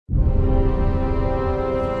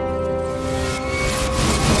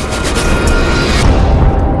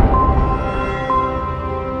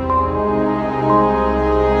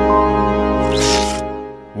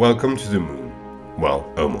Welcome to the Moon.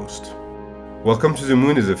 Well, almost. Welcome to the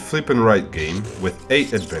Moon is a flip and write game with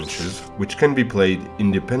 8 adventures which can be played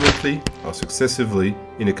independently or successively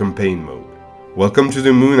in a campaign mode. Welcome to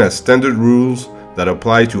the Moon has standard rules that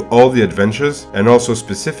apply to all the adventures and also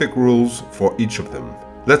specific rules for each of them.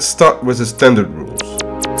 Let's start with the standard rules.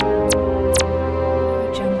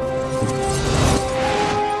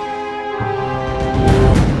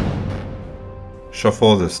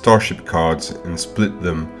 Shuffle the starship cards and split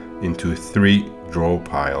them into 3 draw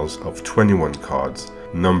piles of 21 cards,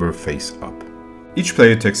 number face up. Each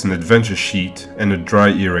player takes an adventure sheet and a dry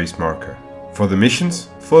erase marker. For the missions,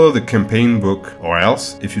 follow the campaign book, or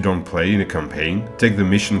else, if you don't play in a campaign, take the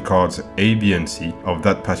mission cards A, B and C of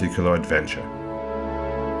that particular adventure.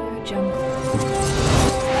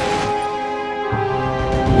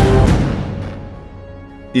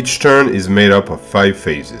 Each turn is made up of 5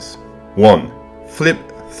 phases. 1. Flip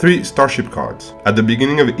 3 starship cards. At the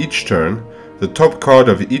beginning of each turn, the top card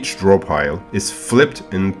of each draw pile is flipped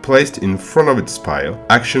and placed in front of its pile,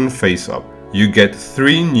 action face up. You get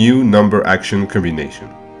 3 new number action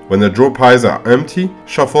combinations. When the draw piles are empty,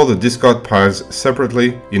 shuffle the discard piles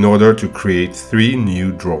separately in order to create 3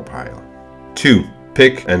 new draw piles. 2.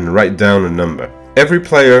 Pick and write down a number. Every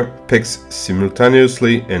player picks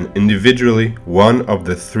simultaneously and individually one of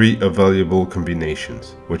the 3 available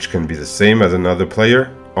combinations, which can be the same as another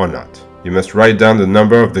player or not. You must write down the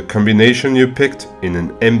number of the combination you picked in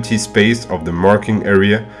an empty space of the marking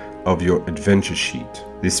area of your adventure sheet.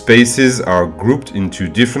 These spaces are grouped into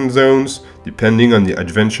different zones depending on the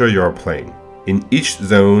adventure you are playing. In each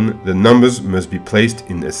zone, the numbers must be placed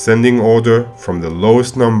in ascending order from the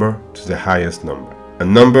lowest number to the highest number. A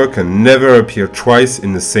number can never appear twice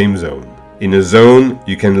in the same zone. In a zone,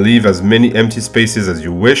 you can leave as many empty spaces as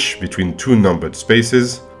you wish between 2 numbered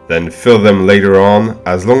spaces, then fill them later on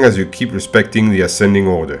as long as you keep respecting the ascending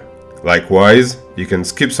order. Likewise, you can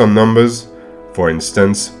skip some numbers, for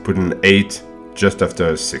instance, put an 8 just after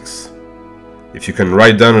a 6. If you can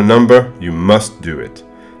write down a number, you must do it.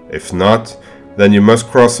 If not, then you must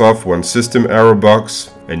cross off one system error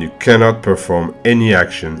box and you cannot perform any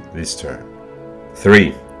action this turn.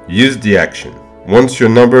 3. Use the action. Once your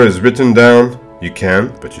number is written down, you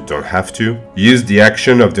can, but you don't have to, use the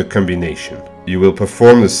action of the combination. You will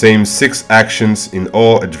perform the same 6 actions in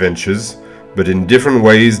all adventures, but in different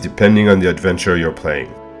ways depending on the adventure you're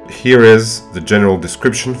playing. Here is the general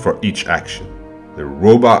description for each action. The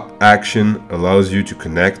robot action allows you to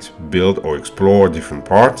connect, build or explore different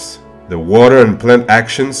parts. The water and plant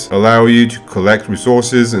actions allow you to collect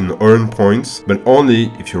resources and earn points, but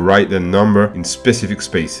only if you write their number in specific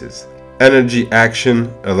spaces. Energy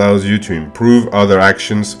action allows you to improve other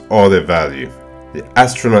actions or their value. The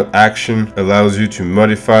astronaut action allows you to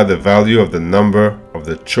modify the value of the number of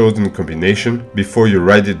the chosen combination before you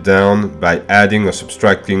write it down by adding or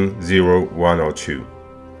subtracting 0, 1 or 2.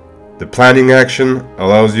 The planning action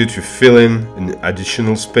allows you to fill in an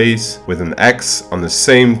additional space with an X on the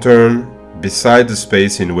same turn beside the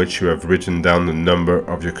space in which you have written down the number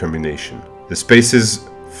of your combination. The spaces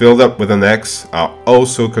filled up with an X are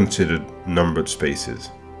also considered numbered spaces.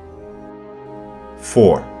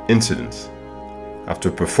 4. Incidents. After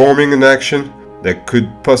performing an action, there could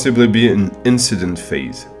possibly be an incident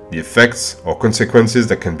phase. The effects or consequences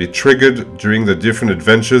that can be triggered during the different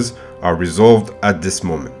adventures are resolved at this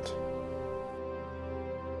moment.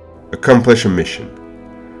 Accomplish a mission.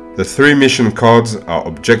 The 3 mission cards are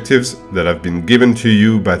objectives that have been given to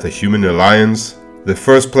you by the Human Alliance. The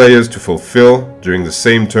first players to fulfill, during the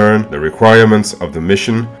same turn, the requirements of the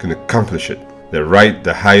mission can accomplish it. They write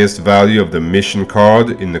the highest value of the mission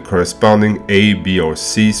card in the corresponding A, B or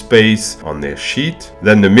C space on their sheet.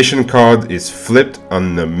 Then the mission card is flipped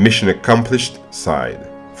on the mission accomplished side.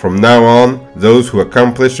 From now on, those who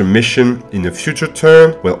accomplish a mission in a future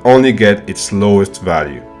turn will only get its lowest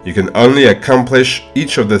value. You can only accomplish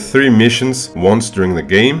each of the 3 missions once during the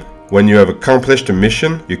game. When you have accomplished a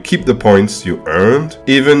mission, you keep the points you earned,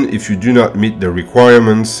 even if you do not meet the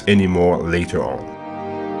requirements anymore later on.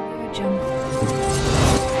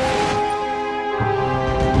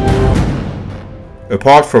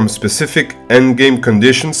 Apart from specific endgame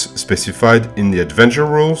conditions specified in the adventure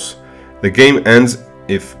rules, the game ends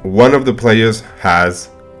if one of the players has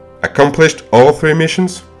accomplished all 3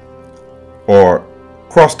 missions, or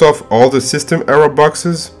crossed off all the system error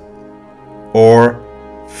boxes, or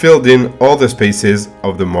filled in all the spaces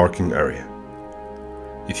of the marking area.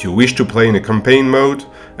 If you wish to play in a campaign mode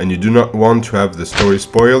and you do not want to have the story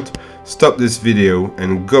spoiled, stop this video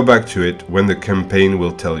and go back to it when the campaign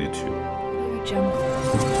will tell you to.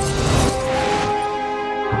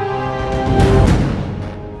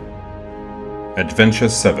 Adventure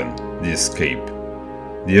 7: The Escape.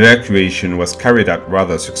 The evacuation was carried out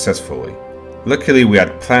rather successfully. Luckily we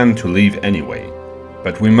had planned to leave anyway,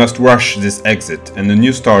 but we must rush this exit and the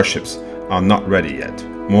new starships are not ready yet.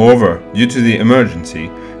 Moreover, due to the emergency,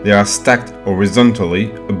 they are stacked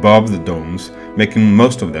horizontally above the domes, making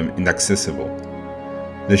most of them inaccessible.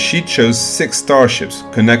 The sheet shows 6 starships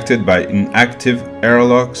connected by inactive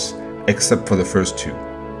airlocks except for the first 2.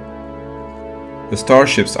 The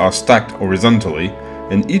starships are stacked horizontally,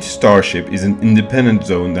 and each starship is an independent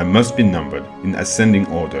zone that must be numbered in ascending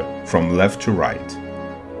order from left to right.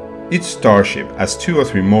 Each starship has 2 or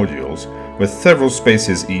 3 modules with several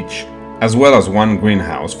spaces each, as well as 1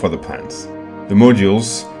 greenhouse for the plants. The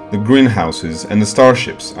modules, the greenhouses and the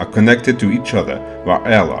starships are connected to each other by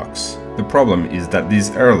airlocks. The problem is that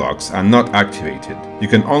these airlocks are not activated. You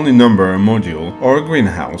can only number a module or a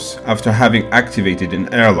greenhouse after having activated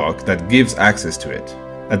an airlock that gives access to it.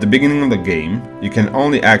 At the beginning of the game, you can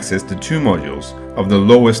only access the 2 modules of the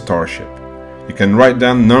lowest starship. You can write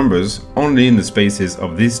down numbers only in the spaces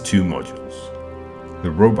of these 2 modules.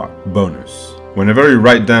 The robot bonus. Whenever you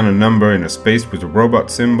write down a number in a space with a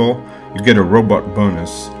robot symbol, you get a robot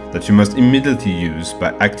bonus that you must immediately use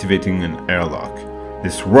by activating an airlock.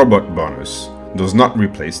 This robot bonus does not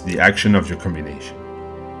replace the action of your combination.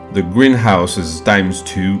 The greenhouses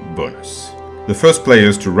 ×2 bonus. The first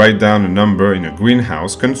players to write down a number in a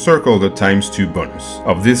greenhouse can circle the ×2 bonus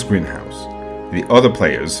of this greenhouse. The other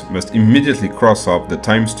players must immediately cross off the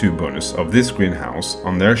 ×2 bonus of this greenhouse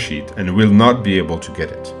on their sheet and will not be able to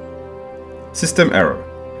get it. System error.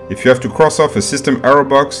 If you have to cross off a system error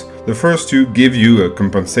box, the first 2 give you a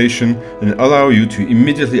compensation and allow you to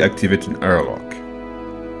immediately activate an airlock.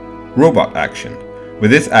 Robot action.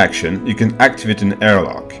 With this action, you can activate an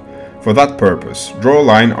airlock. For that purpose, draw a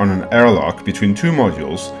line on an airlock between 2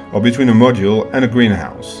 modules or between a module and a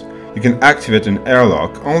greenhouse. You can activate an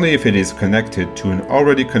airlock only if it is connected to an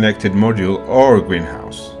already connected module or a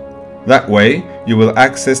greenhouse. That way, you will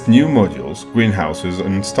access new modules, greenhouses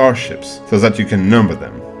and starships so that you can number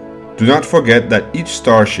them. Do not forget that each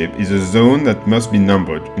starship is a zone that must be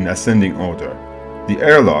numbered in ascending order. The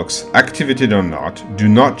airlocks, activated or not, do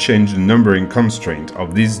not change the numbering constraint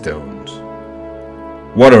of these zones.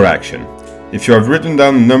 Water action. If you have written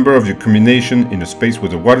down the number of your combination in a space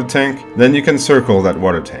with a water tank, then you can circle that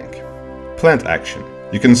water tank. Plant action.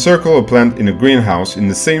 You can circle a plant in a greenhouse in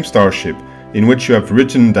the same starship in which you have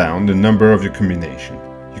written down the number of your combination.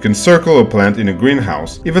 You can circle a plant in a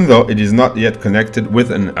greenhouse even though it is not yet connected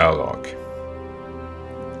with an airlock.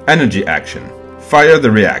 Energy action. Fire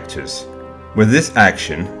the reactors. With this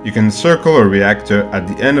action, you can circle a reactor at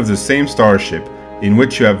the end of the same starship in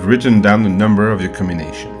which you have written down the number of your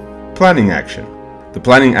combination. Planning action. The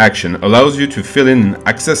planning action allows you to fill in an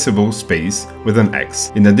accessible space with an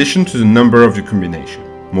X, in addition to the number of your combination.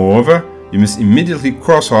 Moreover, you must immediately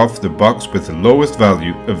cross off the box with the lowest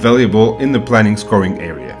value available in the planning scoring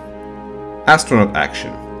area. Astronaut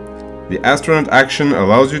action. The astronaut action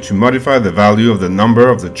allows you to modify the value of the number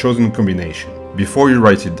of the chosen combination before you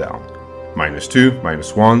write it down. -2,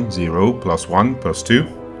 -1, 0, +1, +2.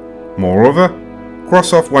 Moreover,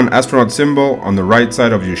 cross off 1 astronaut symbol on the right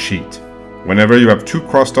side of your sheet. Whenever you have 2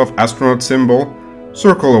 crossed off astronaut symbol,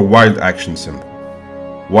 circle a wild action symbol.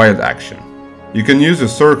 Wild action. You can use a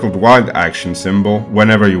circled wild action symbol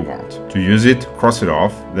whenever you want. To use it, cross it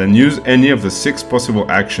off, then use any of the 6 possible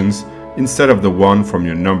actions instead of the 1 from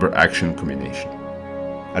your number action combination.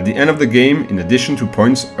 At the end of the game, in addition to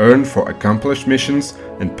points earned for accomplished missions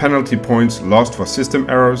and penalty points lost for system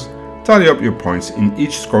errors, tally up your points in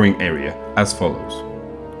each scoring area as follows.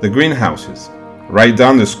 The greenhouses. Write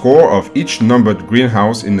down the score of each numbered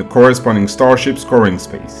greenhouse in the corresponding starship scoring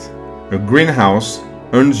space. A greenhouse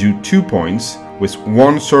earns you 2 points with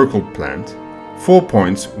 1 circled plant, 4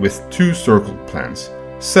 points with 2 circled plants,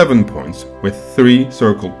 7 points with 3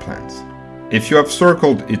 circled plants. If you have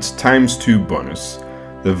circled its ×2 bonus,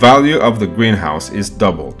 the value of the greenhouse is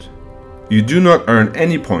doubled. You do not earn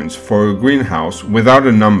any points for a greenhouse without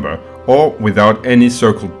a number or without any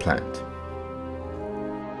circled plant.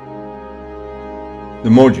 The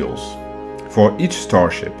modules. For each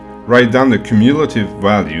starship, write down the cumulative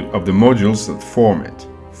value of the modules that form it.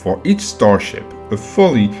 For each starship, a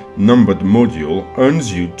fully numbered module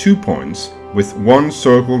earns you 2 points with 1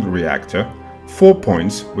 circled reactor, 4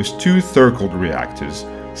 points with 2 circled reactors,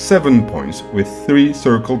 7 points with 3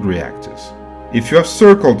 circled reactors. If you have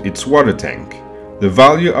circled its water tank, the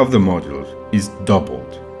value of the module is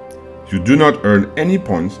doubled. You do not earn any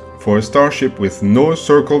points for a starship with no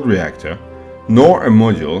circled reactor, nor a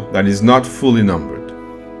module that is not fully numbered.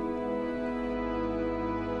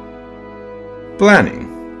 Planning.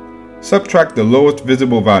 Subtract the lowest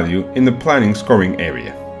visible value in the planning scoring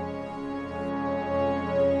area.